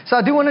So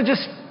I do want to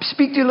just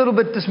speak to you a little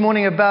bit this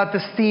morning about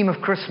this theme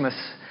of Christmas.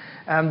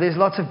 There's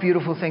lots of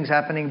beautiful things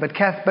happening, but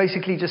Kath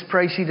basically just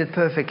preceded it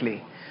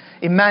perfectly.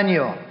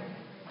 Emmanuel.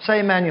 Say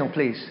Emmanuel,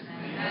 please.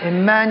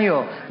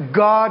 Emmanuel,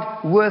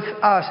 God with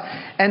us.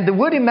 And the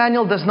word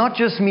Emmanuel does not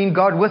just mean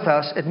God with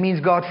us, it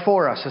means God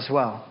for us as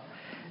well.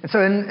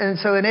 And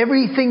so in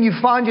everything you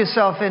find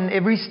yourself in,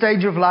 every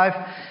stage of life,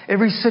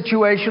 every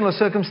situation or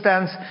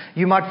circumstance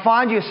you might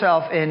find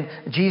yourself in,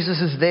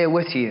 Jesus is there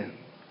with you.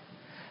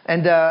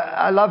 And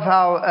I love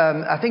how,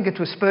 I think it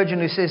was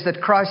Spurgeon who says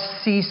that Christ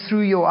sees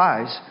through your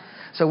eyes.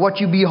 So what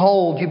you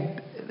behold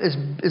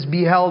is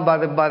beheld by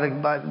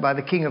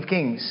the King of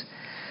Kings.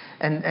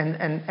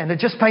 And it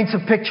just paints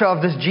a picture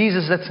of this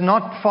Jesus that's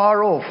not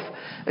far off.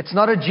 It's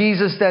not a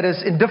Jesus that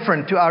is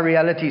indifferent to our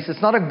realities.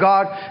 It's not a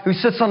God who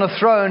sits on a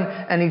throne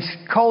and he's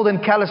cold and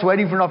callous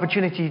waiting for an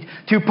opportunity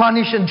to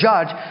punish and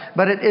judge.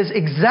 But it is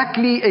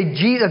exactly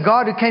a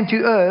God who came to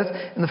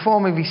earth in the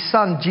form of his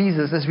son,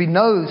 Jesus, as we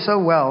know so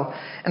well.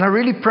 And I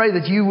really pray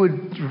that you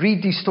would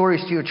read these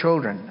stories to your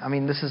children. I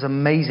mean, this is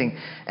amazing.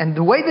 And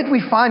the way that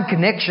we find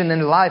connection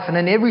in life and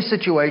in every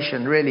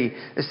situation really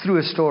is through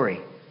a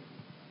story.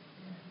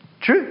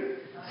 True?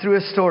 Through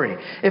a story.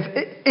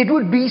 It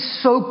would be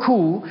so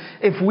cool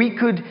if we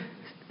could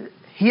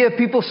hear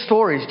people's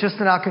stories just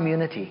in our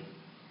community.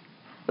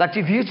 Like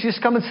if you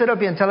just come and sit up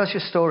here and tell us your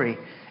story,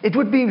 it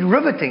would be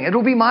riveting. It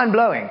would be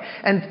mind-blowing.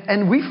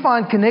 And we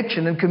find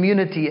connection and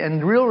community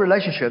and real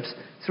relationships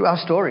through our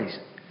stories.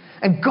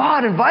 And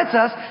God invites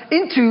us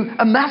into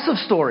a massive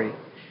story.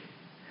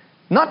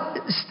 Not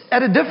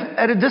at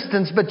a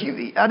distance, but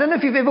I don't know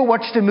if you've ever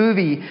watched a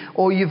movie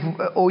or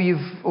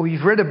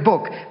you've read a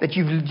book that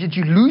you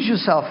lose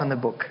yourself in the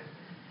book,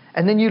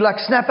 and then you like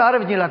snap out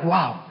of it and you're like,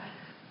 wow.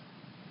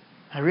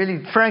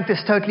 Frank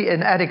is totally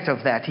an addict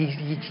of that.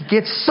 He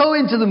gets so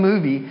into the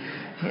movie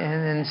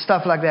and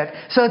stuff like that.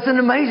 So it's an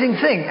amazing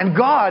thing. And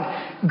God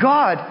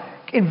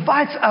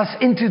invites us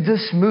into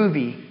this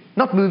movie,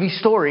 not movie,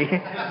 story,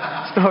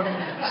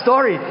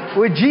 story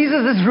where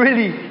Jesus is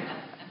really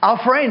our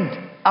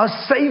friend. Our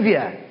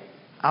Savior,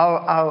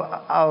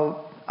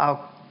 our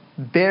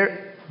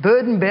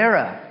burden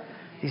bearer.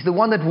 He's the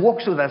one that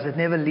walks with us, that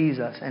never leaves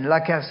us. And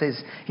like Kath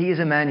says, He is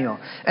Emmanuel.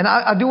 And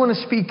I do want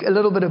to speak a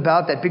little bit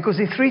about that, because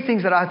there are three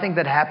things that I think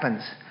that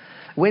happens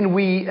when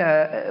we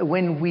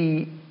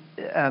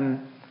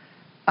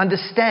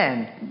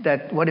understand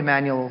that what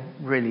Emmanuel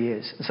really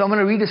is. So I'm going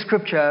to read a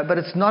scripture, but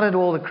it's not at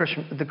all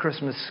the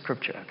Christmas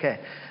scripture. Okay,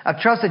 I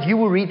trust that you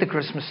will read the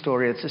Christmas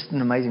story. It's just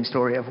an amazing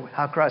story of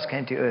how Christ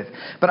came to earth.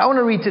 But I want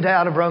to read today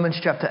out of Romans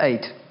chapter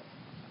 8,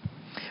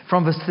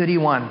 from verse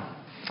 31.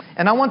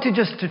 And I want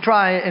to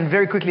try and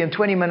very quickly, in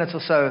 20 minutes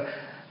or so,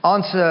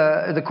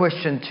 answer the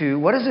question to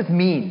what does it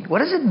mean? What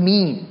does it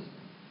mean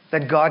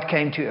that God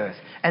came to earth?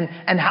 And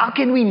how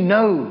can we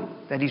know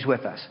that He's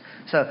with us?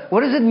 So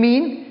what does it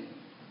mean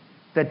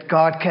that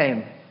God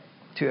came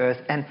to earth,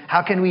 and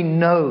how can we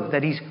know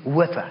that He's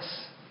with us?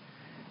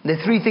 There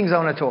are three things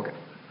I want to talk about.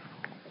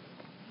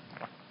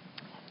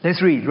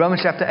 Let's read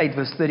Romans chapter 8,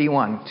 verse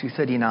 31 to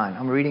 39.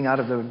 I'm reading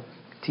out of the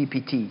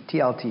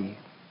TLT,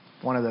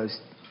 one of those.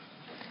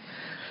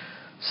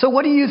 So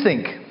what do you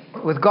think?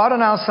 With God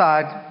on our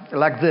side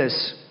like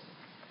this,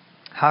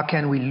 how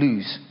can we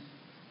lose?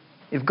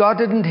 If God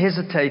didn't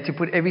hesitate to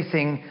put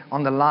everything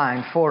on the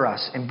line for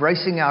us,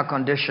 embracing our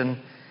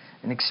condition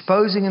and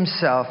exposing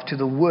Himself to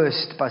the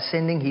worst by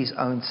sending His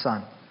own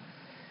Son,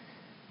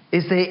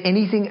 is there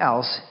anything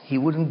else He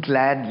wouldn't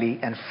gladly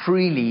and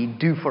freely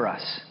do for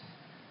us?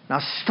 Now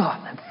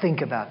stop and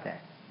think about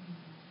that.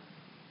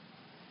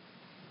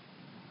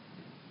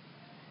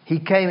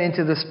 He came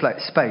into this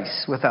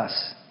space with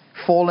us,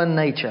 fallen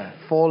nature,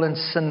 fallen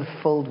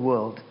sin-filled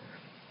world,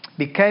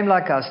 became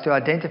like us to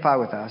identify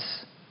with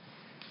us.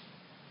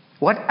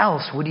 What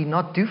else would He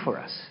not do for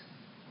us?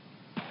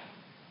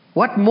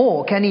 What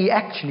more can He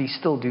actually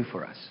still do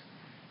for us?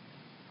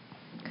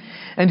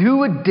 And who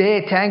would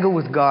dare tangle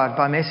with God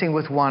by messing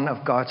with one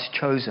of God's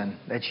chosen?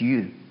 That's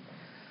you.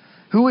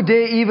 Who would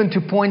dare even to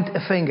point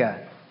a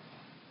finger?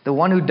 The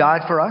one who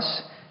died for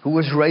us, who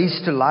was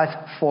raised to life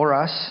for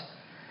us,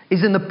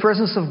 is in the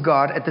presence of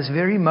God at this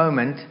very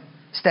moment,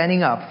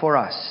 standing up for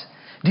us.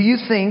 Do you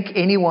think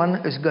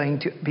anyone is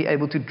going to be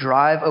able to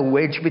drive a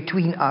wedge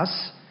between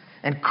us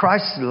and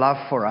Christ's love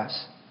for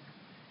us?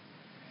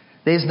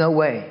 There's no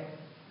way.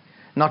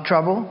 Not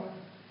trouble,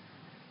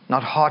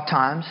 not hard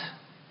times,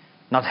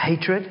 not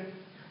hatred,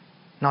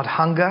 not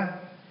hunger,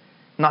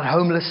 not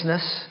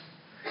homelessness,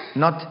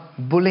 not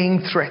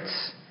bullying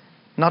threats,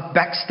 not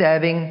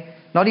backstabbing,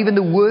 not even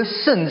the worst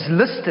sins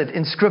listed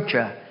in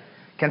Scripture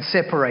can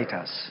separate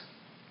us.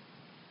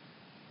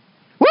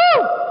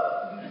 Woo!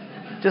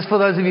 Just for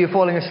those of you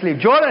falling asleep.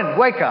 Jordan,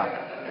 wake up.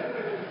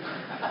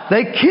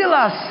 They kill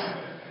us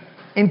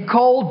in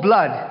cold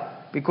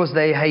blood because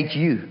they hate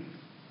you.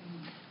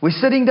 We're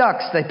sitting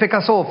ducks. They pick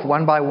us off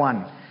one by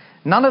one.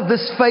 None of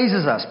this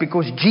phases us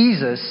because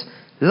Jesus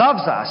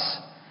loves us.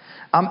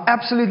 I'm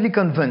absolutely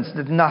convinced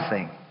that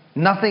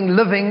nothing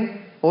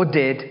living or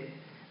dead,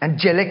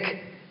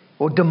 angelic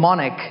or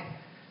demonic,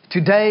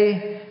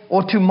 today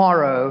or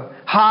tomorrow,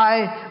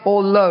 high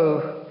or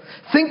low,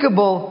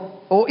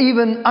 thinkable or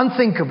even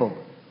unthinkable.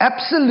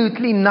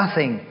 Absolutely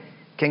nothing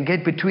can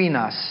get between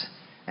us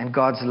and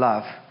God's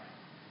love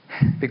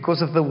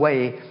because of the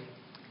way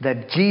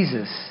that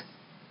Jesus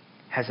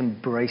has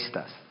embraced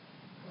us.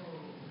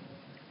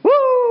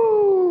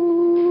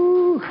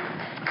 Woo!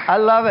 I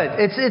love it.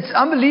 It's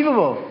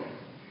unbelievable.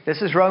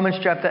 This is Romans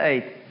chapter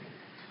 8.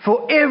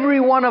 For every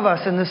one of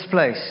us in this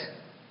place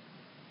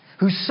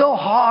who's so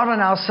hard on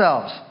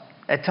ourselves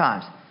at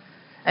times,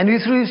 and who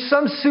through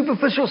some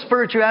superficial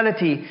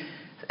spirituality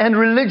and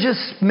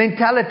religious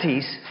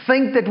mentalities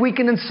think that we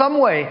can in some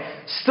way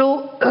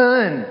still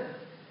earn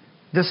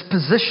this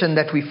position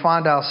that we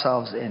find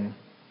ourselves in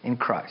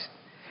Christ.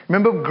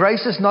 Remember,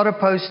 grace is not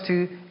opposed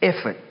to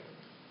effort.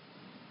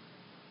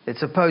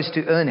 It's opposed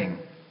to earning.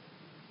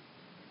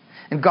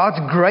 And God's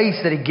grace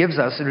that He gives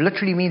us, it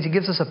literally means He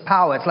gives us a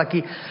power. It's like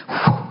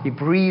He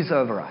breathes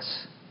over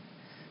us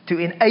to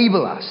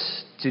enable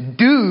us to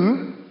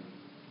do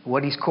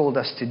what He's called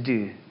us to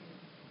do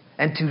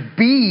and to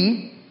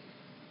be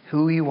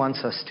who He wants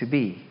us to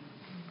be,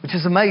 which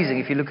is amazing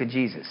if you look at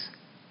Jesus.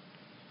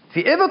 If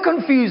you're ever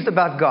confused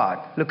about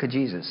God, look at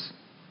Jesus.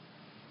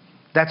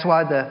 That's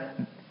why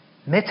the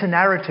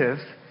meta-narrative,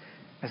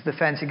 as the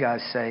fancy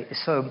guys say,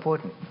 is so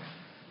important.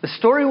 The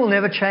story will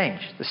never change.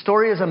 The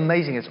story is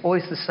amazing. It's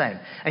always the same.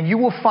 And you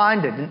will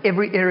find it in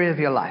every area of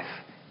your life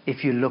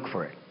if you look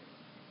for it.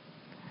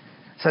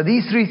 So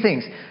these three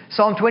things.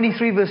 Psalm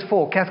 23 verse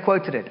 4, Kath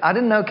quoted it. I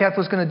didn't know Kath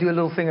was going to do a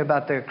little thing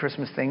about the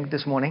Christmas thing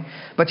this morning.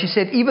 But she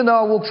said, even though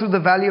I walk through the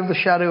valley of the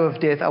shadow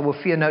of death, I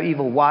will fear no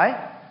evil.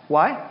 Why?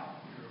 Why?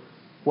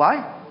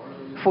 Why?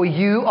 For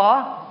you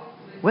are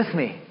with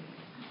me.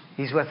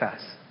 He's with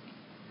us.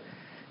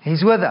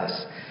 He's with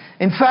us.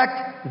 In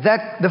fact,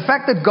 the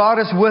fact that God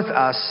is with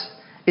us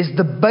is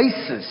the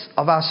basis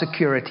of our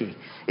security.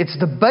 It's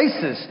the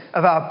basis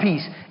of our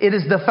peace. It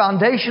is the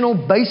foundational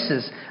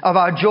basis of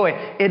our joy.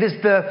 It is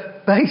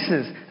the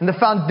basis and the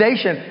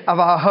foundation of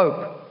our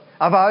hope,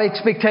 of our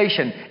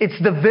expectation.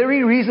 It's the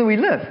very reason we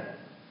live.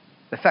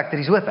 The fact that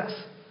He's with us.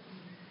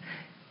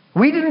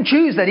 We didn't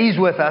choose that He's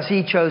with us.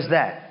 He chose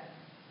that.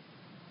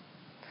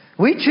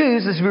 We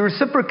choose as we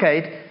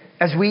reciprocate,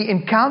 as we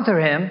encounter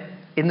Him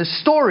in the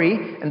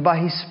story and by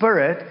His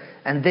Spirit,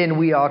 and then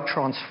we are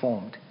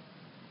transformed,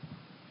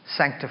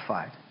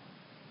 sanctified,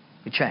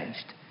 we're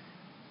changed.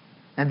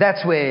 And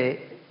that's where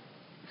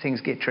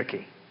things get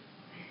tricky.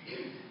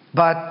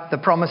 But the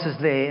promise is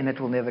there and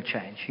it will never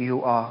change.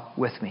 You are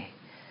with me.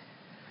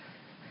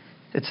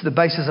 It's the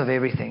basis of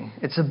everything.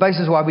 It's the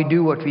basis why we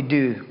do what we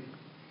do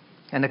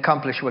and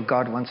accomplish what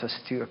God wants us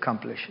to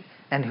accomplish,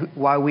 and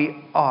why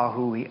we are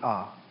who we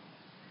are.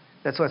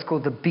 That's why it's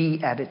called the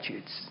be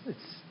attitudes. It's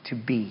to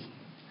be.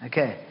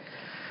 Okay.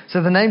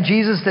 So the name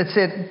Jesus that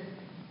said,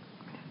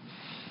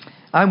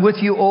 I'm with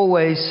you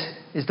always,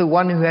 is the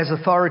one who has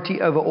authority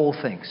over all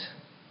things.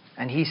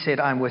 And He said,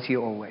 I'm with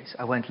you always.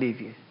 I won't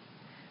leave you.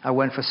 I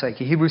won't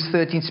forsake you. Hebrews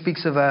 13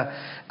 speaks of a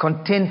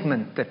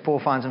contentment that Paul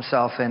finds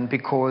himself in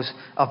because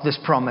of this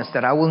promise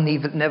that I will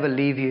never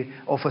leave you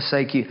or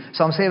forsake you.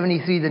 Psalm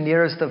 73, the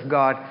nearness of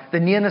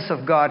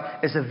God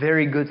is a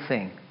very good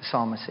thing, the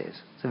psalmist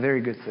says. It's a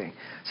very good thing.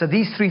 So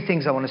these three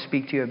things I want to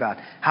speak to you about,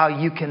 how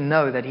you can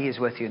know that He is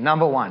with you.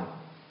 Number one,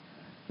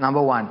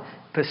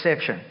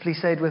 perception. Please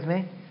say it with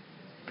me.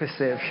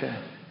 Perception.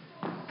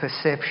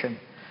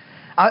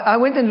 I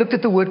went and looked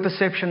at the word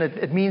perception.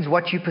 It means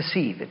what you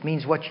perceive. It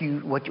means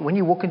when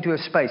you walk into a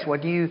space,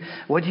 what do you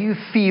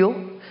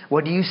feel?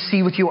 What do you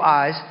see with your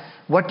eyes?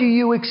 What do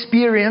you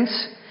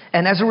experience?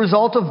 And as a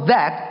result of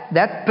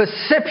that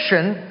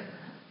perception,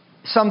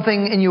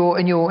 something in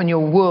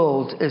your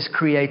world is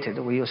created,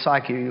 or your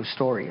psyche or your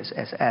story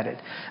is added.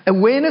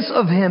 Awareness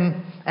of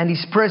Him and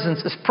His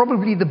presence is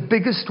probably the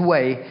biggest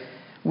way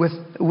with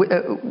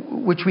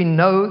which we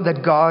know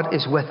that God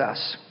is with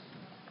us.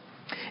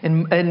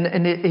 In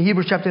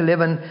Hebrews chapter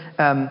 11,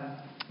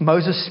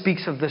 Moses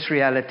speaks of this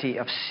reality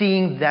of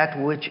seeing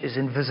that which is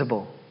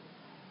invisible.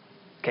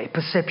 Okay,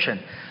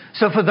 perception.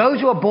 So for those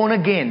who are born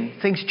again,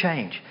 things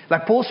change.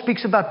 Like Paul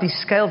speaks about these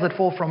scales that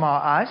fall from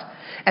our eyes,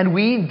 and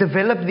we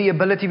develop the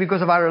ability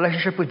because of our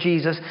relationship with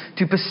Jesus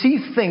to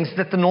perceive things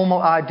that the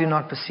normal eye do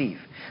not perceive.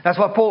 That's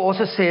why Paul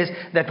also says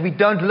that we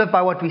don't live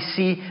by what we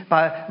see,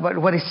 by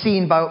what is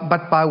seen,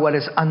 but by what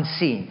is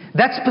unseen.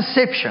 That's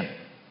perception.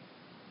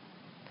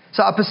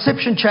 So our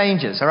perception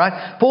changes, all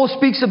right? Paul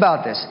speaks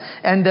about this,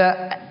 and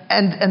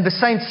the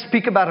saints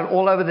speak about it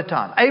all over the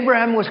time.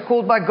 Abraham was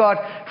called by God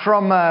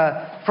from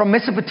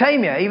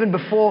Mesopotamia, even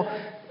before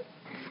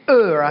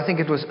I think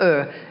it was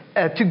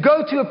to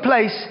go to a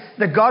place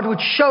that God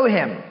would show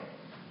him.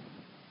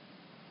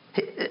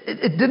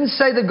 It didn't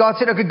say that God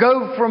said, okay,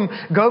 go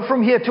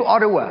from here to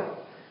Ottawa.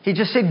 He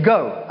just said,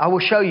 go, I will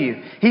show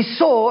you. He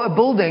saw a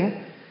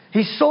building,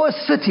 he saw a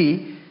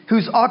city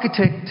whose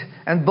architect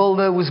and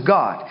builder was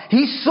God.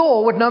 He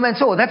saw what no man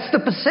saw. That's the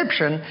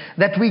perception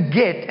that we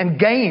get and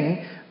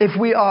gain if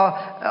we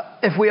are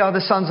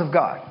the sons of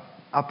God.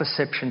 Our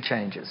perception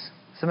changes.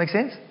 Does that make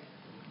sense?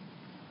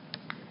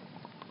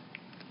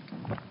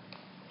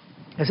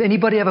 Does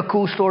anybody have a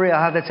cool story of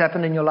how that's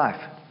happened in your life?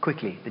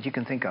 Quickly, that you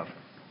can think of.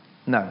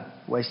 No.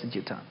 Wasted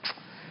your time.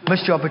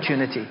 Missed your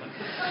opportunity.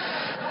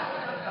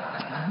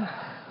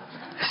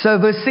 So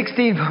verse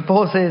 16,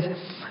 Paul says,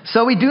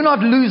 so we do not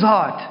lose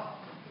heart.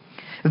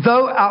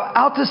 Though our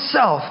outer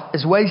self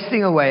is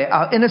wasting away,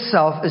 our inner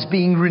self is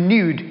being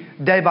renewed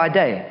day by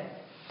day.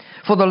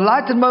 For the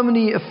light and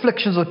momentary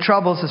afflictions or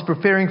troubles is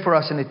preparing for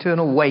us an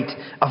eternal weight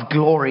of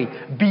glory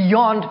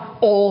beyond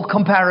all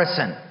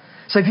comparison.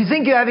 So if you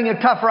think you're having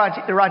a tough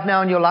right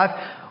now in your life,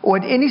 or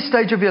at any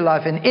stage of your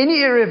life, in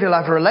any area of your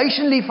life,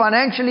 relationally,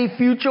 financially,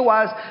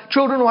 future-wise,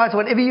 children-wise,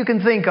 whatever you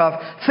can think of,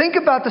 think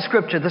about the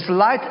scripture. This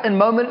light and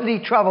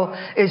momentary trouble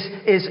is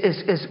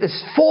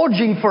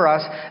forging for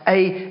us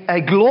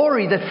a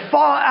glory that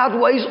far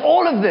outweighs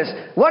all of this.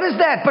 What is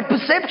that but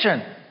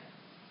perception?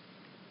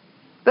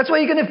 That's why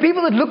you can have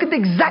people that look at the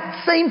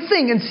exact same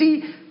thing and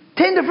see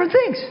 10 different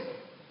things.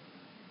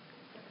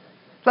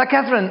 Like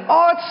Catherine,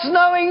 oh, it's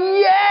snowing,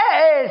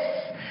 yes!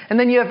 And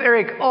then you have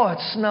Eric, oh,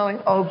 it's snowing,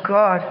 oh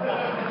God.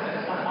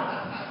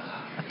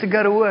 I have to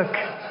go to work.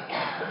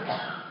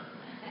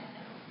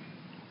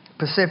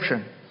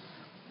 Perception.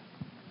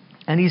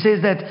 And he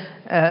says that,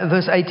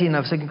 verse 18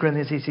 of 2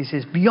 Corinthians, he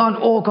says, beyond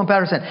all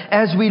comparison,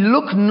 as we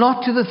look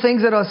not to the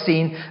things that are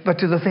seen, but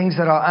to the things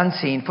that are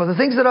unseen. For the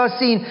things that are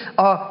seen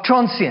are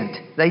transient.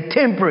 They're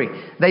temporary.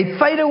 They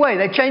fade away.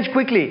 They change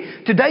quickly.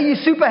 Today you're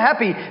super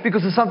happy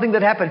because of something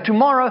that happened.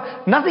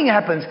 Tomorrow nothing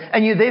happens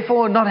and you're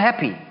therefore not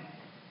happy.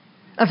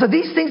 And so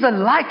these things are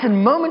light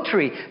and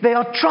momentary. They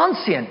are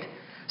transient.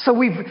 So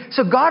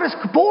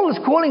Paul is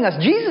calling us,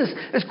 Jesus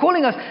is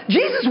calling us.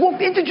 Jesus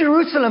walked into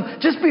Jerusalem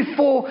just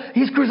before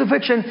his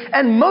crucifixion,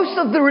 and most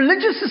of the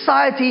religious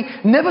society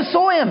never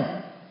saw him.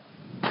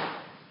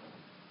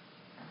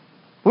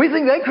 We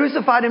think they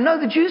crucified him. No,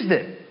 the Jews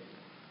did.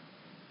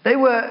 They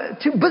were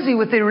too busy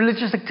with their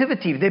religious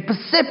activity. Their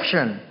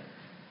perception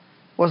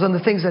was on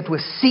the things that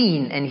were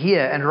seen and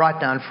here and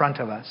right now in front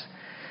of us.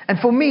 And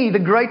for me, the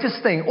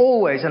greatest thing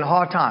always in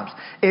hard times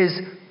is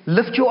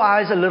lift your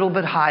eyes a little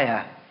bit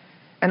higher.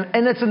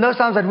 And it's in those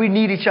times that we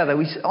need each other.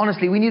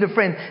 Honestly, we need a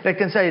friend that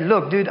can say,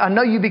 look, dude, I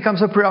know you become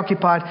so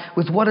preoccupied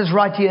with what is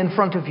right here in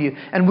front of you.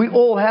 And we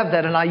all have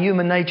that in our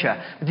human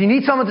nature. But you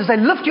need someone to say,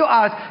 lift your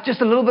eyes just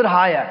a little bit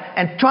higher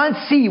and try and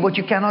see what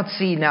you cannot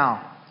see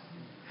now.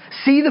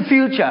 See the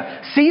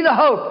future. See the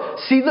hope.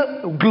 See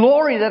the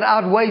glory that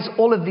outweighs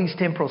all of these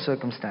temporal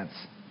circumstances.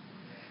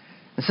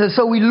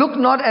 So we look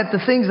not at the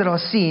things that are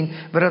seen,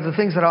 but at the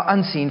things that are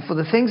unseen. For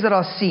the things that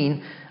are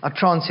seen are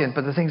transient,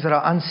 but the things that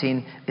are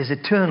unseen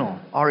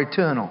are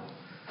eternal.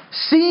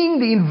 Seeing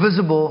the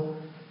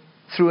invisible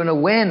through an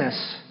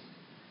awareness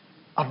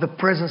of the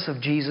presence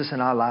of Jesus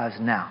in our lives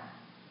now.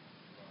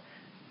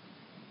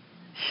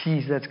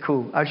 Jeez, that's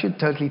cool. I should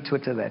totally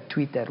tweet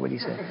that. What do you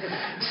say?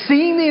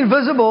 Seeing the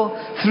invisible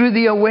through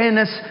the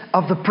awareness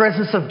of the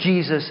presence of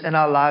Jesus in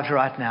our lives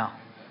right now.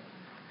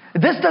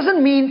 This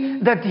doesn't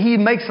mean that he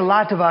makes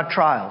light of our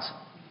trials.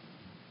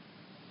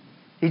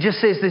 He just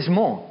says there's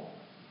more.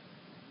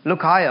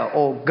 Look higher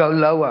or go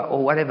lower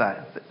or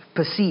whatever.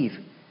 Perceive.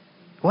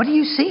 What are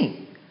you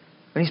seeing?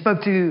 When he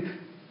spoke to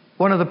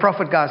one of the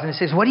prophet guys and he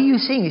says, what are you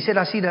seeing? He said,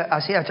 I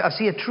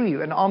see a tree,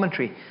 an almond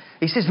tree.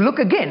 He says, look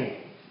again.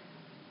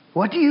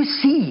 What do you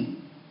see?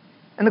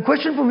 And the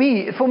question for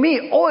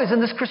me, always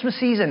in this Christmas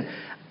season,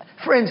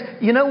 friends,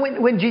 you know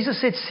when Jesus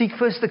said, seek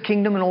first the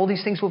kingdom and all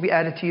these things will be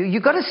added to you,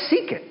 you've got to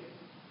seek it.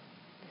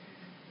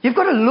 You've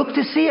got to look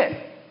to see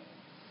it.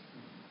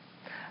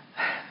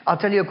 I'll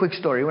tell you a quick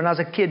story. When I was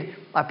a kid,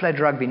 I played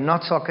rugby,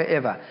 not soccer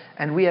ever.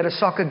 And we had a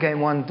soccer game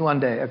one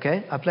day,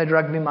 okay? I played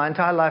rugby my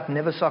entire life,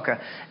 never soccer.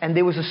 And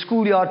there was a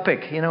schoolyard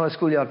pick. You know what a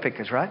schoolyard pick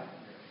is, right?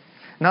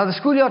 Now, the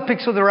schoolyard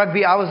picks for the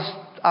rugby, I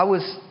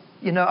was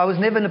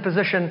never in a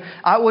position,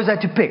 I always had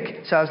to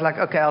pick. So I was like,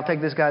 okay, I'll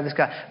take this guy.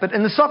 But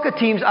in the soccer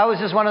teams, I was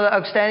just one of the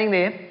oaks standing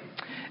there.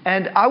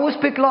 And I was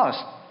picked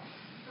last.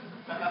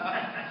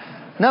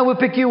 No, we'll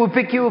pick you.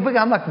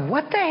 I'm like,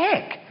 what the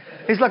heck?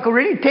 It's like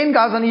already 10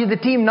 guys on the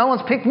team. No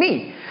one's picked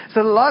me.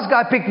 So the last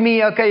guy picked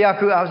me. Okay,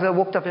 Jaco. I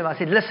walked up to him. I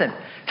said, listen,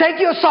 take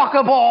your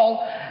soccer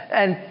ball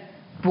and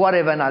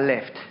whatever. And I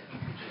left.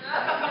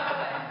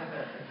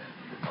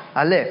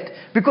 I left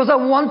because I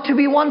want to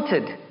be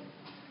wanted.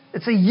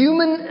 It's a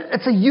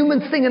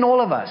human thing in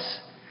all of us.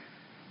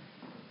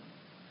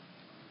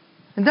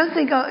 And don't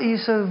think you're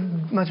so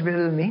much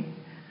better than me.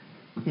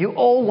 You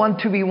all want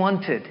to be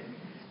wanted.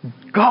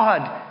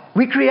 God,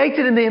 we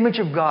created in the image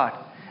of God.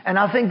 And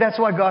I think that's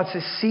why God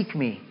says, seek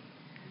me,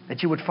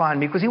 that you would find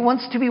me, because he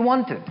wants to be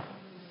wanted.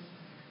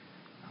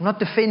 I'm not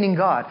defending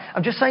God.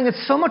 I'm just saying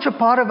it's so much a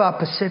part of our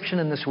perception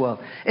in this world.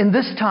 In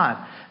this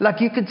time,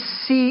 like you could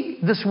see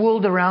this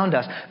world around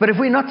us. But if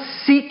we're not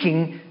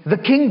seeking the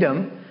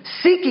kingdom,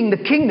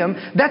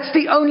 that's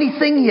the only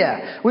thing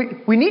here.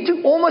 We need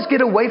to almost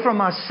get away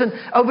from our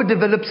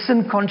overdeveloped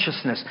sin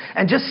consciousness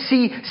and just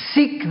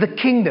seek the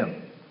kingdom.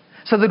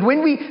 So that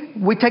when we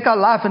take our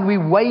life and we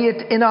weigh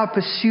it in our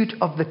pursuit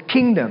of the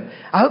kingdom.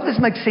 I hope this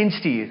makes sense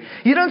to you.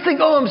 You don't think,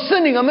 oh, I'm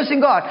sinning, I'm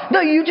missing God.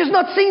 No, you're just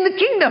not seeing the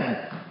kingdom.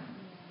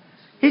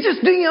 You're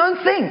just doing your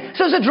own thing.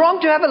 So is it wrong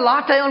to have a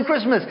latte on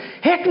Christmas?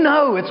 Heck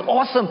no, it's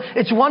awesome.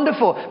 It's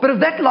wonderful. But if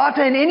that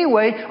latte in any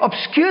way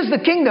obscures the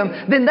kingdom,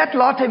 then that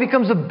latte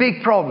becomes a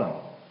big problem.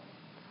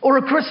 Or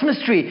a Christmas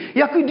tree.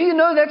 Jaco, do you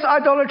know that's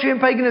idolatry and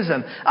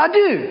paganism? I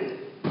do.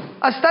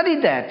 I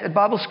studied that at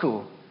Bible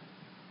school.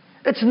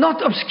 It's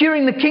not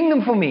obscuring the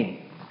kingdom for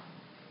me.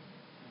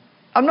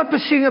 I'm not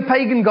pursuing a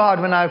pagan god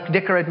when I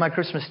decorate my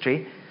Christmas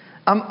tree.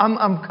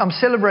 I'm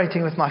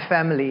celebrating with my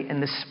family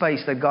in the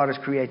space that God has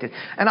created.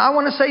 And I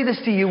want to say this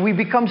to you. We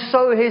become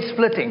so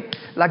hair-splitting,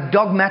 like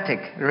dogmatic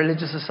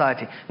religious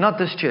society. Not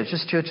this church.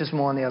 This church is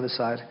more on the other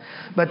side.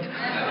 But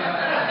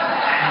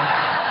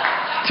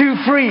too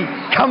free.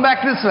 Come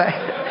back this way.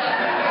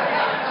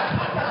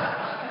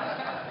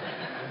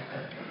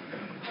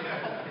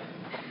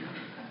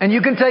 And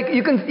you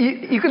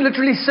can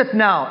literally sit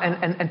now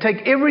and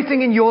take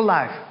everything in your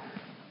life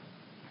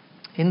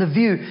in the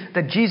view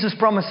that Jesus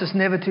promises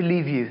never to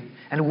leave you,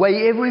 and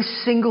weigh every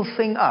single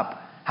thing up.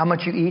 How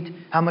much you eat,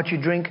 how much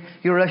you drink,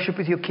 your relationship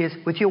with your kids,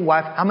 with your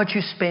wife, how much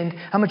you spend,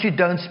 how much you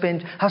don't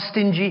spend, how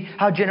stingy,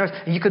 how generous.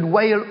 And you could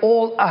weigh it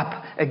all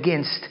up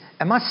against,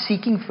 am I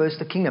seeking first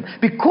the kingdom?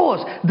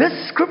 Because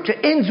this scripture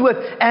ends with,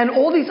 and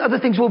all these other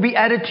things will be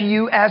added to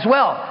you as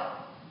well.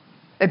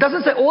 It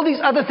doesn't say all these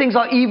other things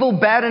are evil,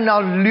 bad, and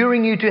are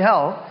luring you to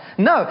hell.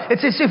 No, it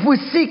says if we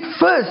seek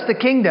first the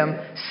kingdom,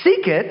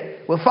 seek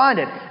it, we'll find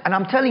it. And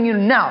I'm telling you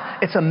now,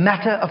 it's a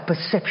matter of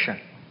perception.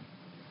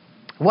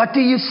 What do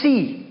you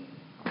see?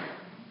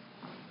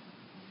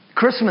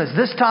 Christmas,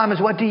 this time is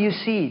what do you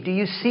see? Do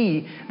you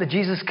see that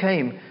Jesus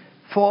came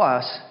for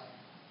us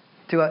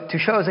to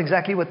show us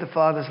exactly what the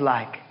Father's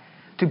like?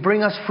 To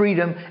bring us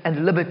freedom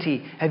and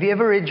liberty. Have you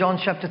ever read John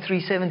chapter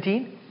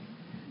 3:17?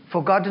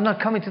 For God did not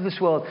come into this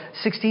world.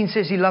 16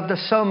 says He loved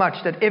us so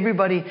much that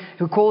everybody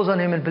who calls on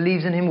Him and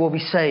believes in Him will be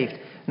saved.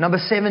 Number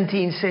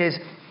 17 says,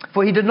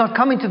 for He did not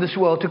come into this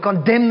world to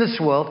condemn this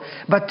world,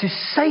 but to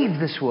save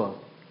this world.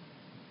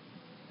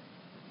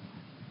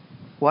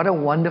 What a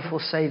wonderful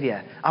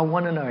Savior. I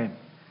want to know Him.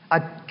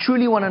 I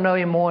truly want to know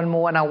Him more and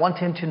more, and I want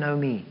Him to know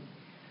me.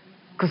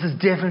 Because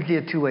it's definitely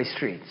a two-way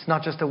street. It's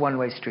not just a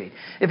one-way street.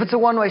 If it's a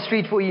one-way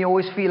street for you, you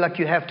always feel like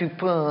you have to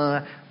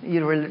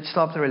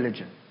stop the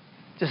religion.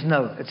 Just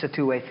know it's a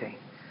two-way thing.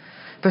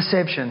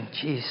 Perception.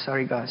 Jeez,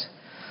 sorry guys.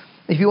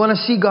 If you want to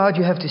see God,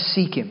 you have to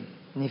seek Him.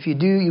 And if you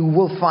do, you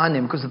will find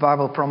Him, because the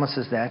Bible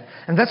promises that.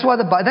 And that's why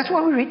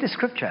we read the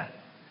scripture.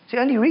 It's the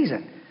only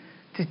reason.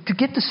 To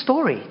get the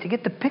story, to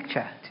get the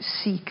picture, to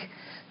seek,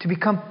 to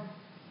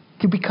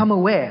become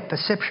aware.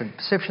 Perception.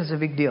 Perception is a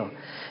big deal.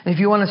 And if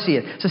you want to see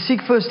it. So seek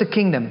first the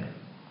kingdom.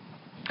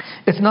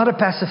 It's not a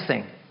passive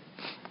thing.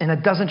 And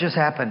it doesn't just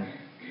happen.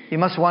 You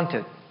must want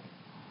it.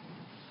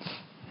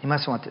 You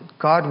must want it.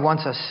 God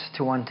wants us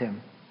to want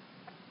Him.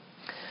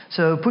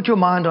 So put your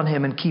mind on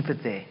Him and keep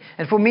it there.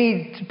 And for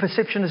me,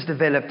 perception is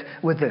developed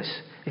with this.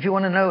 If you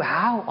want to know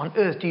how on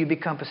earth do you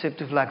become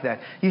perceptive like that,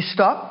 you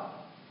stop.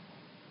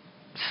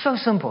 So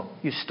simple.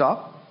 You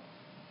stop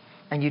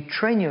and you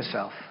train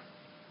yourself.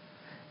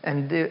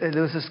 And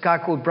there was this guy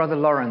called Brother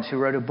Lawrence who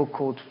wrote a book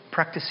called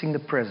Practicing the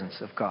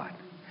Presence of God.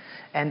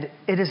 And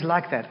it is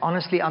like that.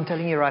 Honestly, I'm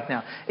telling you right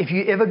now. If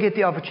you ever get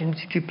the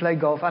opportunity to play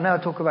golf, I know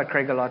I talk about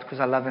Craig a lot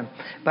because I love him.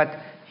 But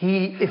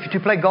if you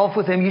play golf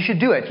with him, you should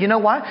do it. You know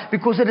why?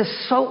 Because it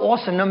is so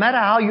awesome. No matter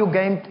how your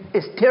game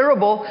is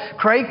terrible,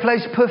 Craig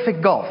plays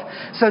perfect golf.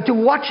 So to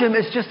watch him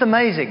is just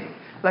amazing.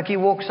 Like he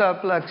walks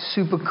up like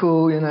super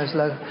cool, it's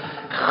like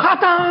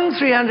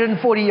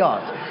 340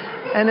 yards.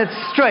 And it's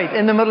straight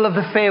in the middle of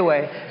the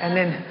fairway. And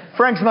then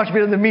Frank's much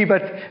better than me,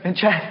 and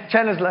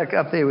Chandler's like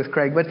up there with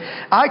Craig. But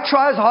I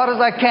try as hard as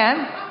I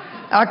can.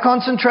 I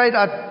concentrate.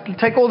 I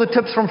take all the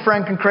tips from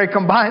Frank and Craig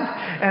combined.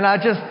 And I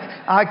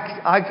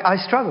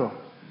struggle.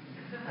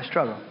 I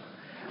struggle.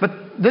 But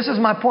this is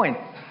my point.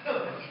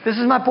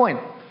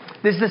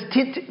 There's this,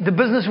 the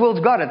business world's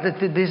got it.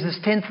 There's this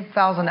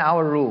 10,000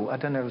 hour rule. I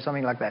don't know,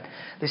 something like that.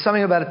 There's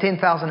something about a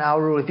 10,000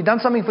 hour rule. If you've done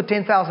something for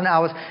 10,000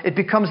 hours, it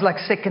becomes like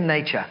second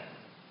nature.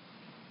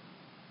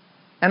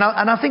 And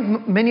I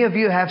think many of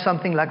you have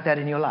something like that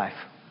in your life.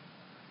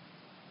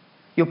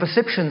 Your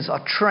perceptions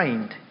are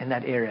trained in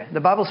that area.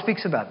 The Bible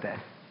speaks about that.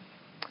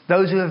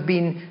 Those who have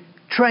been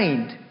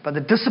trained by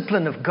the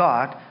discipline of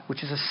God,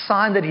 which is a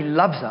sign that He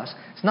loves us.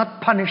 It's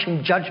not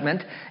punishing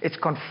judgment. It's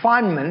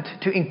confinement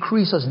to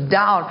increase us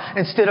down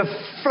instead of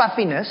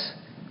fluffiness,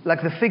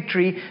 like the fig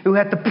tree who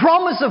had the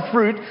promise of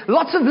fruit,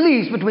 lots of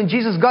leaves, but when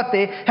Jesus got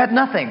there, had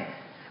nothing.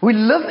 We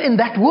live in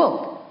that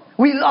world.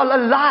 We are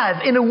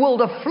alive in a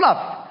world of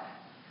fluff.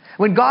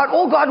 When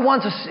all God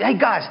wants is, hey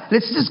guys,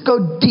 let's just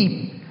go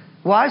deep.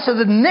 Why? So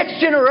the next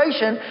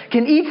generation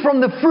can eat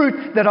from the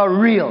fruit that are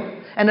real.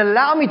 And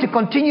allow me to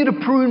continue to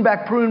prune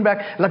back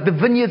like the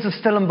vineyards of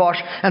Stellenbosch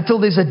until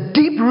there's a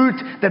deep root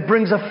that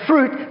brings a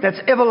fruit that's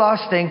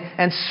everlasting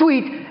and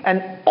sweet,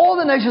 and all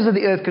the nations of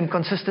the earth can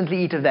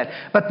consistently eat of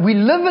that. But we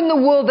live in the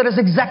world that is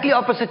exactly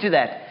opposite to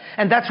that.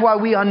 And that's why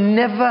we are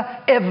never,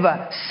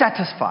 ever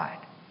satisfied.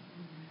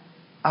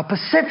 Our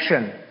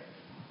perception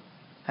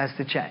has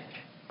to change.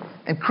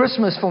 And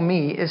Christmas for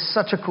me is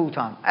such a cool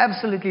time.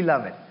 Absolutely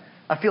love it.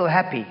 I feel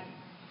happy.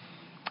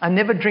 I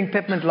never drink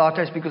peppermint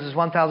lattes because it's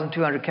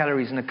 1,200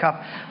 calories in a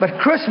cup. But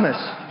Christmas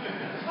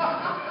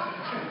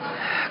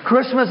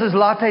is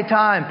latte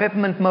time,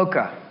 peppermint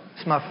mocha.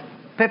 It's my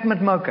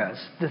peppermint mocha.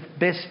 It's the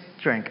best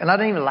drink. And I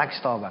don't even like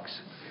Starbucks.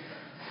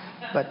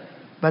 But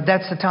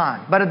that's the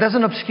time. But it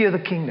doesn't obscure the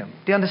kingdom.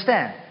 Do you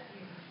understand?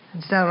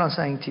 Understand what I'm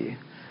saying to you?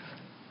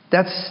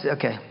 That's,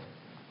 okay.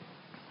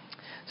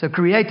 So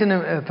creating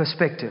a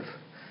perspective,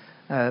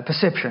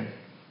 perception.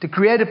 To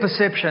create a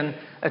perception,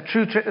 a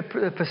true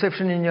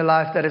perception in your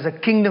life that is a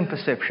kingdom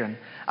perception,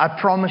 I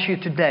promise you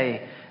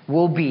today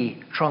will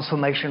be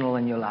transformational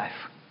in your life.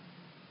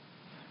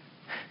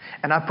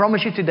 And I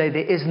promise you today,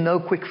 there is no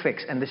quick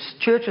fix. And this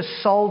church has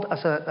sold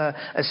us a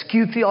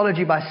skewed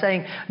theology by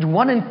saying,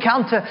 one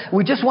encounter,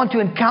 we just want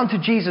to encounter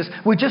Jesus.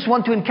 We just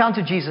want to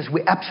encounter Jesus.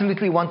 We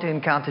absolutely want to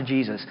encounter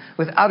Jesus,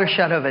 without a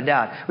shadow of a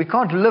doubt. We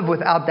can't live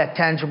without that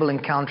tangible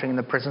encountering in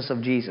the presence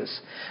of Jesus.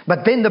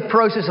 But then the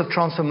process of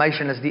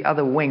transformation is the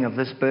other wing of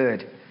this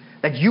bird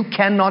that you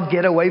cannot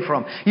get away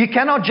from. You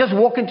cannot just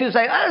walk into and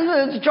say,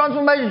 it's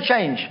transformation,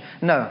 change.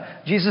 No,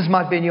 Jesus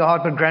might be in your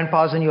heart, but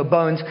grandpa's in your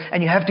bones,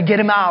 and you have to get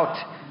him out.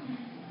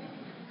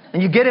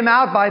 And you get him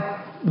out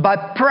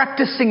by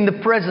practicing the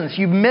presence.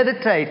 You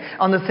meditate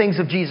on the things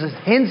of Jesus.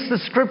 Hence the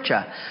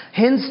scripture.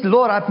 Hence,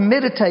 Lord, I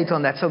meditate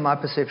on that so my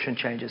perception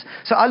changes.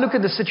 So I look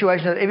at the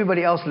situation that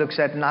everybody else looks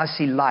at and I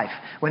see life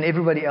when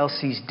everybody else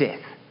sees death.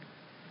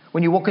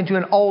 When you walk into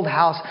an old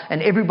house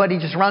and everybody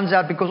just runs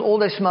out because all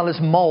they smell is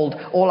mold.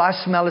 All I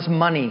smell is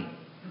money.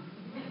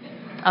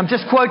 I'm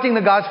just quoting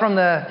the guys from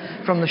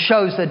the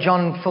shows that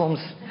John films.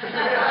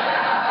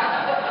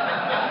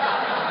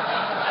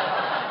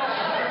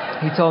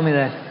 He told me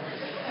that.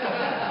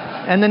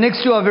 And the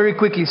next two are very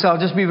quickly, so I'll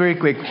just be very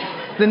quick.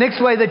 The next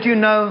way that you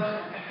know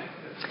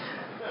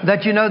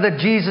that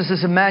Jesus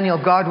is Emmanuel,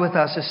 God with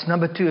us, is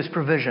number 2 is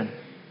provision.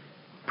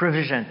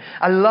 Provision.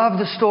 I love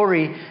the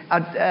story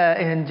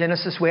in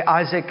Genesis where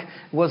Isaac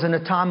was in a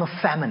time of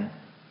famine.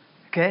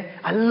 Okay?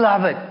 I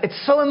love it.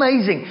 It's so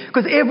amazing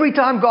because every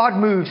time God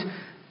moves,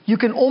 you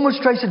can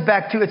almost trace it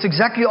back to, it's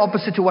exactly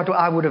opposite to what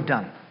I would have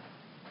done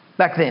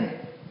back then.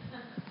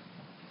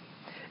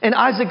 And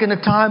Isaac, in a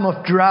time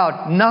of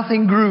drought,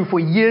 nothing grew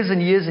for years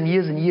and years and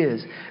years and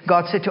years.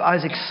 God said to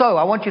Isaac, sow,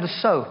 I want you to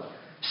sow.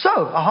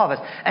 Sow a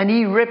harvest. And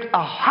he reaped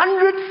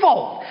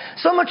 100-fold.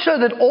 So much so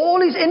that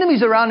all his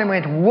enemies around him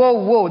went,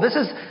 whoa, this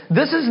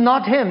is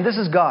not him, this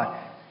is God.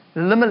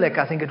 Elimelech,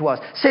 I think it was,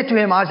 said to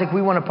him, Isaac,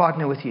 we want to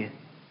partner with you.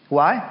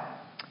 Why?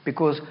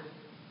 Because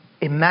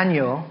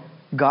Emmanuel,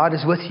 God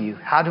is with you.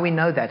 How do we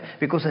know that?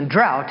 Because in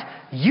drought,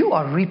 you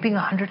are reaping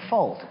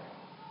 100-fold.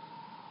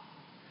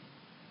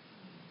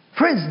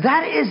 Friends,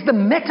 that is the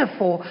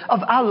metaphor of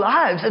our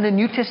lives in a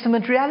New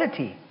Testament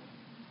reality.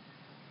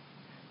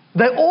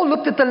 They all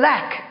looked at the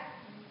lack,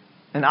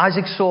 and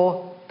Isaac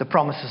saw the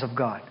promises of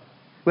God.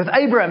 With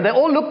Abraham, they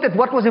all looked at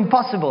what was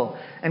impossible,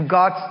 and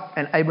God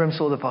and Abraham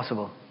saw the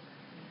possible.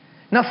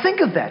 Now think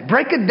of that.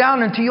 Break it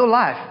down into your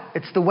life.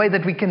 It's the way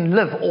that we can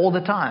live all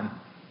the time.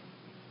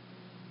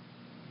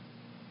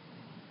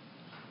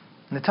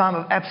 In the time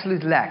of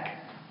absolute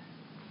lack,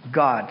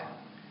 God,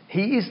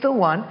 He is the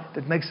one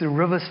that makes the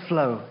rivers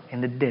flow in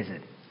the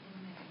desert.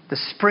 The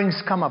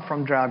springs come up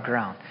from dry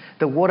ground.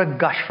 The water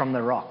gush from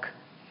the rock.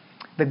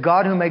 The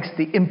God who makes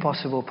the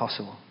impossible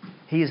possible.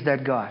 He is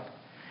that God.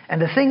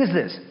 And the thing is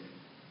this.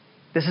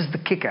 This is the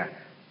kicker.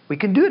 We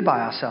can do it by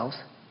ourselves,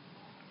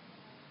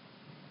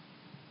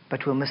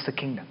 but we'll miss the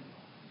kingdom.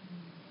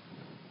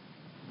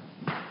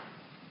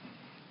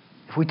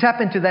 If we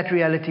tap into that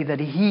reality that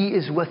He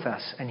is with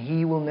us and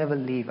He will never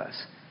leave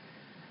us,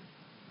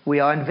 we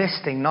are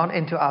investing not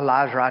into our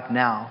lives right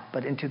now,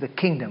 but into the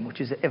kingdom, which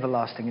is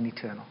everlasting and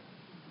eternal.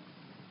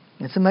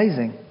 It's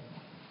amazing.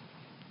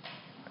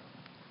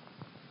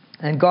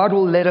 And God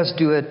will let us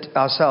do it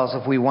ourselves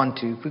if we want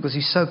to, because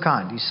He's so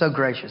kind, He's so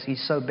gracious,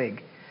 He's so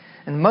big.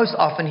 And most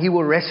often He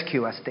will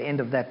rescue us at the end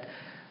of that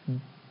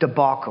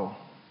debacle.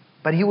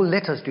 But He will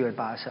let us do it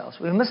by ourselves.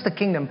 We'll miss the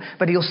kingdom,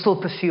 but He'll still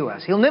pursue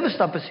us. He'll never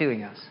stop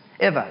pursuing us,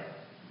 ever.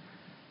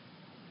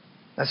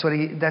 That's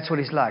what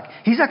He's like.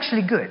 He's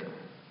actually good.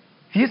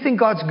 If you think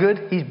God's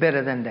good, He's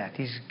better than that.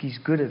 He's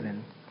gooder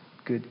than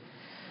good.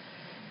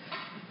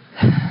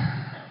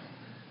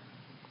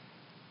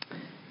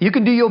 You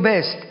can do your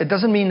best. It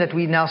doesn't mean that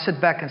we now sit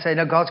back and say,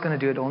 no, God's going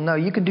to do it all. No,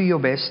 you can do your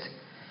best.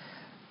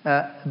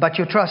 But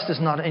your trust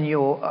is not in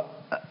your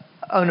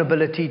own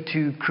ability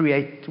to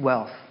create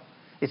wealth.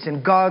 It's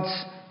in God's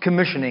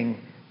commissioning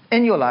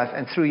in your life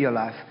and through your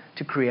life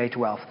to create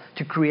wealth,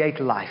 to create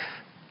life.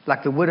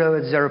 Like the widow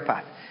at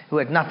Zarephath, who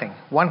had nothing.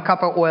 1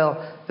 cup of oil,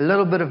 a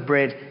little bit of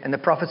bread. And the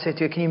prophet said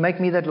to her, can you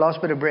make me that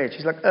last bit of bread?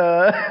 She's like,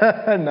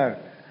 no.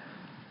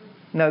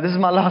 No, this is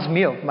my last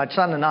meal. My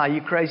son and I, are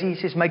you crazy? He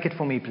says, make it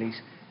for me, please.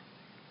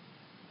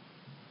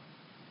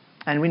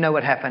 And we know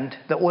what happened.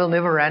 The oil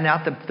never ran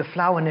out. The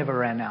flour never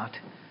ran out.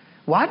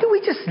 Why do we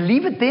just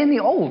leave it there in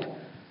the old?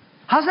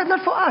 How's that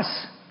not for us?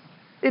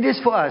 It is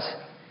for us.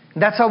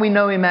 That's how we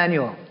know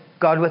Emmanuel,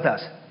 God with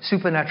us.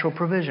 supernatural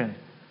provision.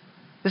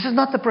 This is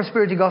not the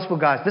prosperity gospel,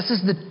 guys. This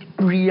is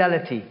the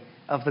reality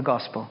of the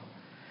gospel.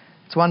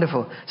 It's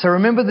wonderful. So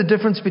remember the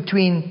difference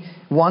between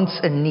wants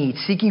and needs.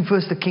 Seeking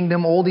first the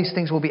kingdom, all these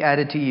things will be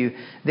added to you.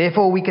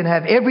 Therefore, we can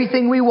have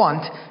everything we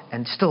want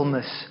and still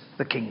miss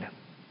the kingdom.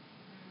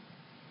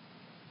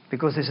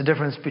 Because there's a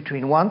difference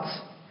between wants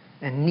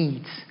and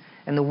needs.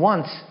 And the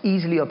wants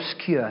easily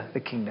obscure the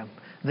kingdom.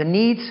 The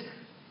needs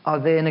are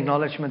there in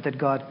acknowledgement that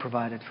God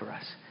provided for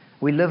us.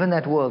 We live in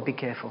that world, be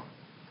careful.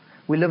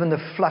 We live in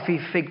the fluffy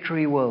fig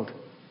tree world.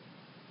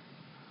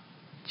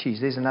 Geez,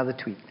 there's another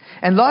tweet.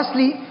 And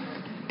lastly,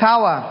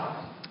 power.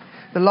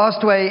 The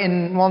last way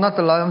not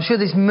the last, I'm sure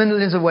there's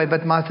millions of ways,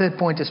 but my third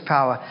point is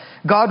power.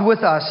 God with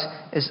us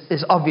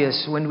is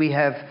obvious when we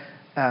have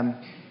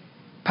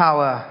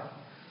power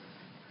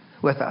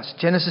with us.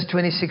 Genesis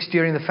 26,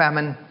 during the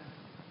famine.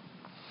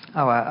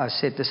 I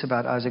said this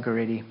about Isaac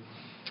already.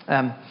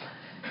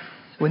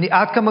 When the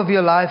outcome of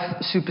your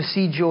life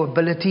supersedes your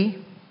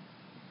ability,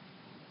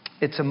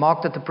 it's a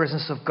mark that the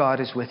presence of God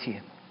is with you.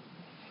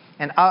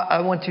 And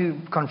I want to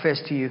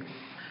confess to you,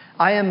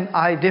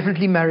 I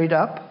definitely married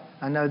up.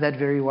 I know that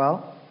very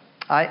well.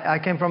 I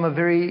came from a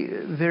very,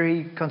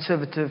 very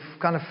conservative,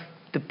 kind of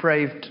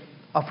depraved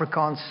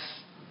Afrikaans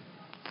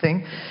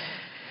thing.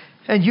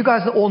 And you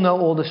guys all know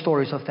all the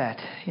stories of that,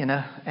 you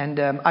know. And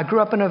I grew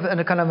up in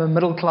a kind of a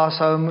middle-class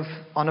home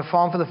on a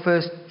farm for the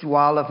first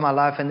while of my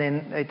life. And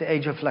then at the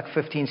age of like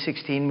 15,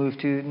 16, moved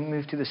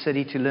to the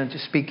city to learn to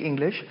speak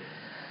English.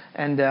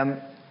 And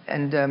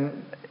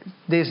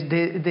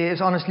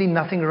there's honestly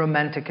nothing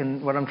romantic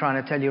in what I'm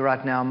trying to tell you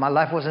right now. My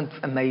life wasn't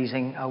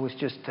amazing. I was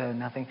just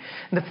nothing.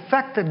 And the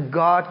fact that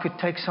God could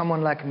take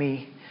someone like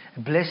me,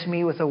 bless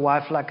me with a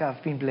wife like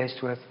I've been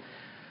blessed with,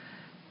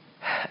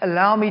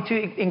 allow me to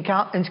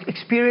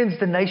experience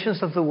the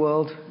nations of the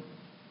world,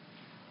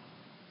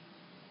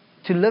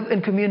 to live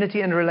in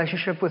community and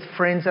relationship with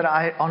friends that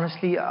I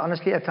honestly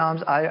at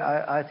times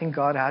I think,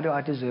 God, how do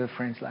I deserve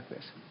friends like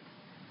this?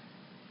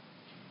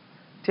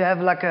 To have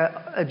like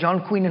a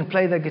John Queen and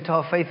play the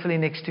guitar faithfully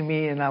next to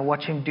me, and I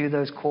watch him do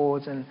those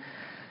chords, and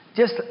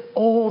just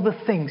all the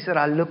things that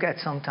I look at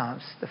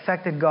sometimes. The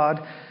fact that God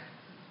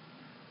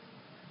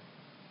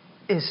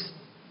is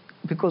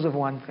because of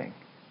one thing,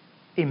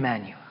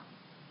 Emmanuel.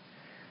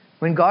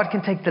 When God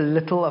can take the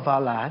little of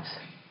our lives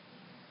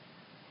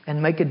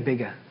and make it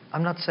bigger.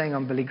 I'm not saying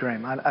I'm Billy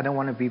Graham. I don't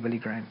want to be Billy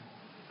Graham.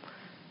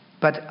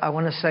 But I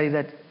want to say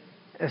that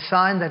a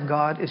sign that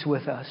God is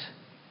with us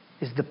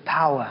is the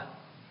power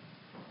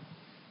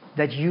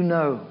that you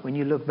know when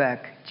you look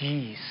back,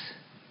 geez,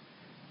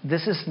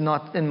 this is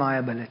not in my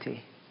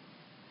ability.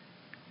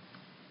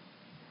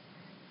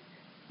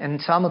 And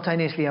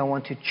simultaneously, I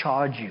want to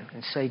charge you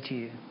and say to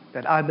you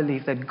that I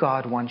believe that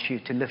God wants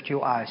you to lift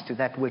your eyes to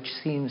that which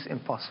seems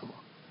impossible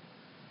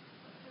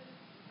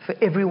for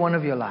every one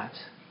of your lives.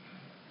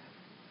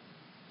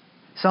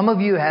 Some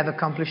of you have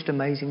accomplished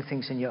amazing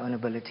things in your own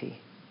ability.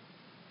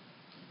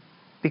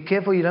 Be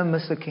careful you don't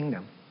miss the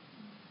kingdom,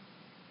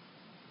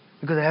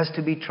 because it has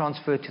to be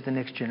transferred to the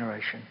next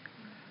generation.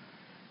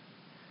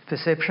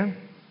 Perception.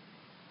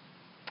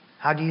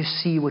 How do you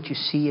see what you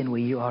see and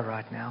where you are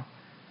right now?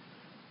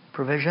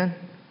 Provision.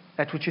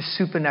 That which is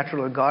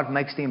supernatural, where God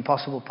makes the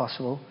impossible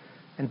possible.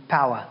 And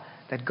power.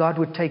 That God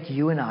would take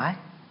you and I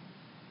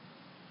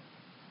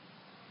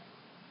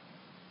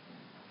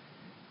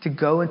to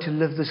go and to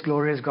live this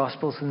glorious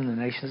gospel in the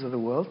nations of the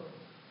world.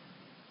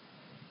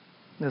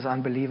 It's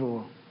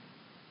unbelievable.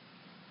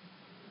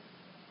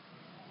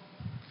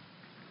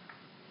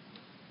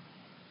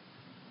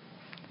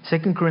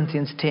 Second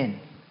Corinthians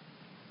 10.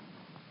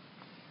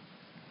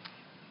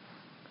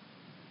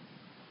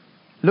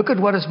 Look at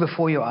what is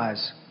before your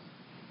eyes.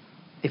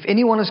 If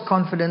anyone is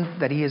confident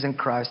that he is in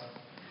Christ,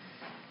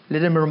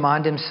 let him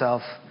remind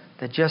himself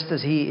that just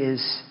as he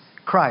is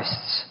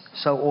Christ's,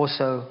 so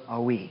also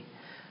are we.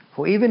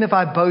 For even if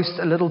I boast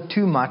a little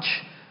too much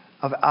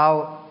of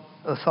our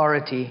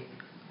authority,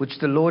 which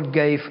the Lord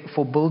gave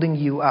for building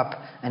you up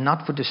and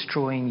not for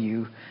destroying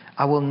you,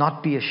 I will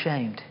not be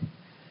ashamed.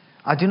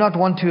 I do not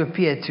want to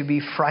appear to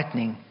be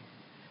frightening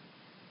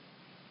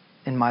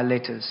in my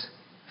letters,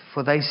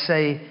 for they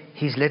say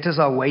his letters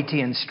are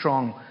weighty and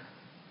strong,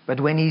 but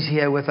when he's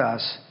here with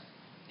us,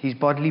 his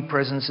bodily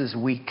presence is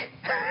weak.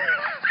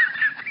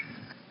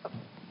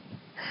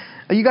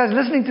 Are you guys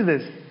listening to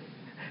this?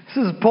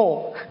 This is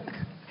Paul.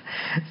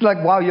 It's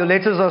like, wow, your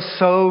letters are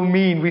so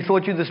mean. We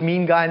thought you're this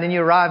mean guy, and then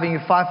you arrive and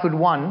you're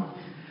 5'1",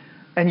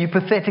 and you're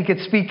pathetic at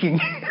speaking.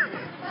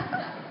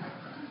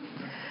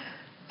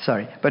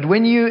 Sorry. But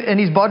when you, in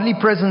his bodily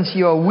presence,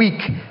 you are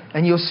weak,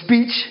 and your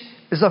speech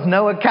is of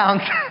no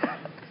account.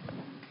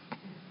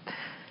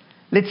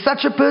 Let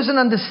such a person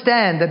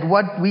understand that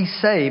what we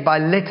say by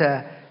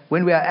letter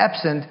when we are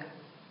absent,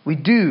 we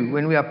do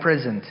when we are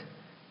present.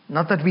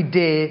 Not that we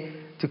dare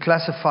to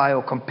classify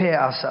or compare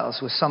ourselves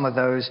with some of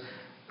those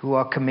who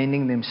are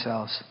commending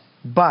themselves.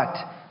 But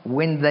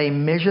when they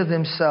measure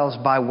themselves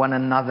by one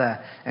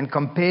another and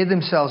compare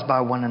themselves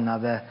by one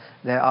another,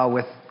 they are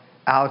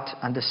without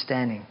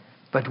understanding.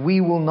 But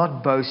we will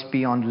not boast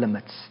beyond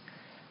limits,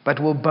 but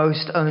will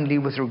boast only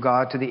with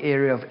regard to the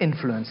area of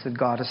influence that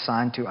God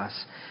assigned to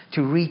us,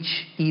 to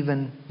reach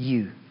even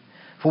you.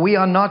 For we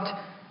are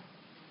not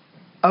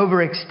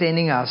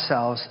overextending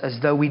ourselves as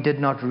though we did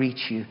not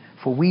reach you.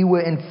 For we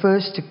were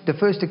the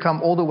first to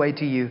come all the way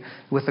to you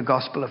with the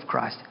gospel of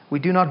Christ. We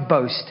do not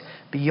boast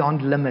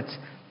beyond limits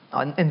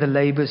in the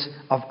labors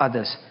of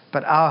others,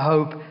 but our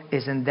hope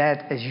is in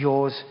that as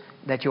yours,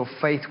 that your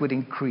faith would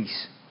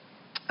increase.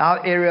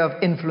 Our area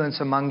of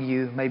influence among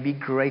you may be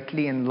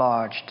greatly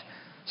enlarged,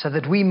 so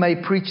that we may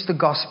preach the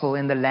gospel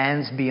in the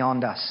lands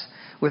beyond us,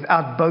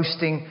 without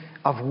boasting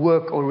of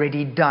work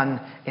already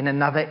done in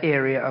another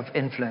area of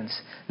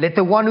influence. Let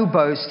the one who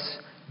boasts,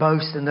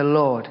 boast in the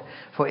Lord,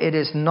 for it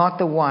is not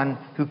the one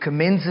who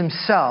commends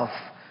himself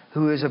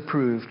who is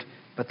approved,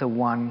 but the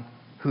one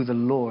who the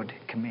Lord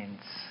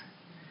commends.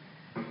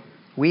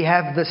 We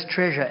have this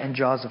treasure in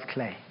jars of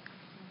clay.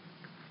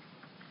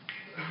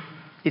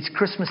 It's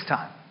Christmas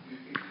time.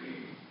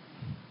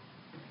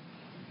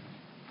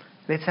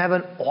 Let's have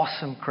an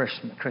awesome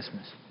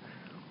Christmas.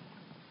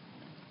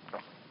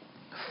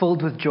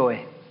 Filled with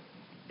joy.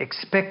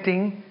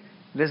 Expecting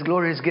this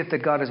glorious gift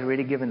that God has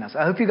already given us.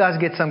 I hope you guys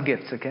get some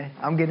gifts, okay?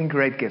 I'm getting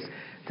great gifts.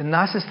 The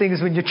nicest thing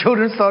is when your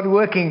children start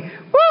working.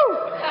 Woo!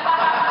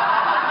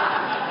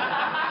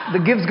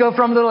 The gifts go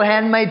from little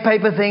handmade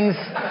paper things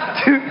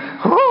to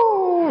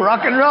woo,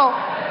 rock and roll.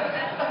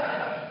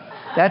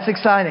 That's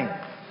exciting.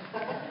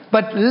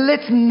 But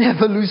let's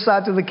never lose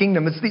sight of the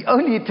kingdom. It's the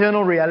only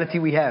eternal reality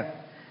we have.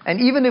 And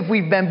even if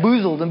we've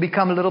bamboozled and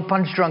become a little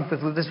punch drunk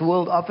with what this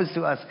world offers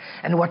to us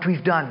and what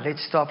we've done,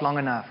 let's stop long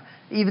enough,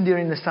 even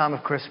during this time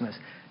of Christmas,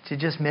 to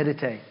just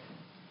meditate,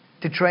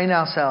 to train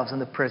ourselves in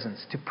the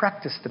presence, to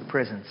practice the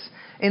presence.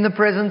 In the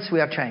presence, we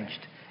are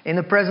changed. In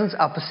the presence,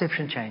 our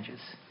perception changes.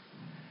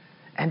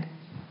 And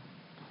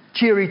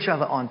cheer each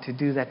other on to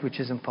do that which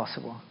is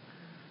impossible.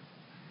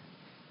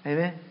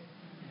 Amen?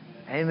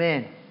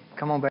 Amen.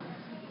 Come on back.